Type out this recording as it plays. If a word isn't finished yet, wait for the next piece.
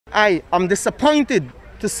I am disappointed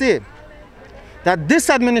to say that this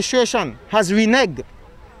administration has reneged,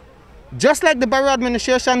 just like the Barrow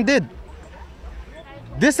administration did.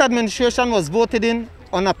 This administration was voted in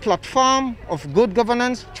on a platform of good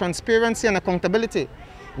governance, transparency, and accountability.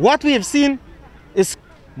 What we have seen is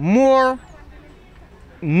more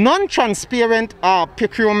non-transparent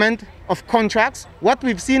procurement of contracts. What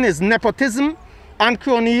we've seen is nepotism and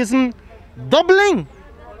cronyism doubling.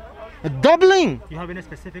 You have any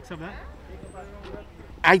specifics of that?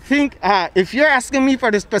 I think if you're asking me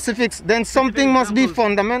for the specifics, then something must be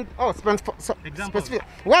fundamental. Oh, specific.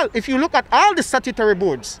 Well, if you look at all the statutory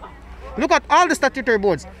boards,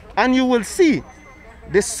 and you will see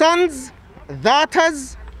the sons,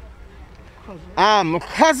 daughters,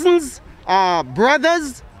 cousins,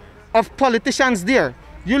 brothers of politicians there.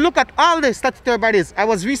 You look at all the statutory bodies. I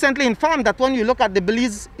was recently informed that when you look at the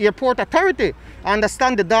Belize Airport Authority, I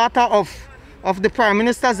understand the daughter of the Prime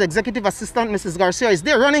Minister's executive assistant, Mrs. Garcia, is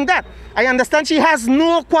there running that. I understand she has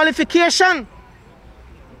no qualification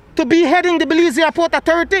to be heading the Belize Airport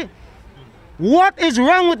Authority. What is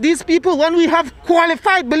wrong with these people when we have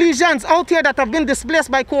qualified Belizeans out here that have been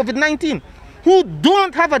displaced by COVID-19, who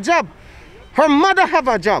don't have a job? Her mother have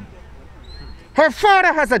a job. Her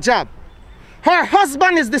father has a job. Her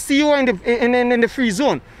husband is the CEO in the free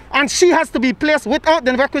zone. And she has to be placed without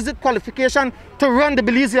the requisite qualification to run the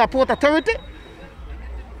Belize Airport Authority.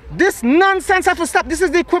 This nonsense has to stop. This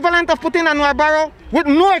is the equivalent of putting Anwar Barrow with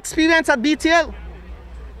no experience at BTL.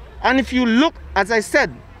 And if you look, as I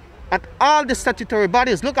said, at all the statutory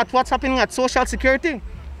bodies, look at what's happening at Social Security.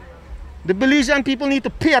 The Belizean people need to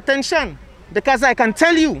pay attention, because I can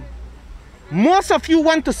tell you, most of you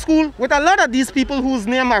went to school with a lot of these people whose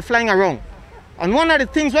names are flying around. And one of the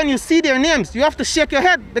things, when you see their names, you have to shake your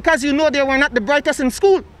head, because you know they were not the brightest in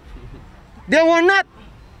school. They were not.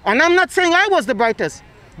 And I'm not saying I was the brightest,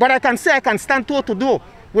 but I can say I can stand toe to toe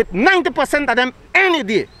with 90% of them any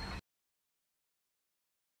day.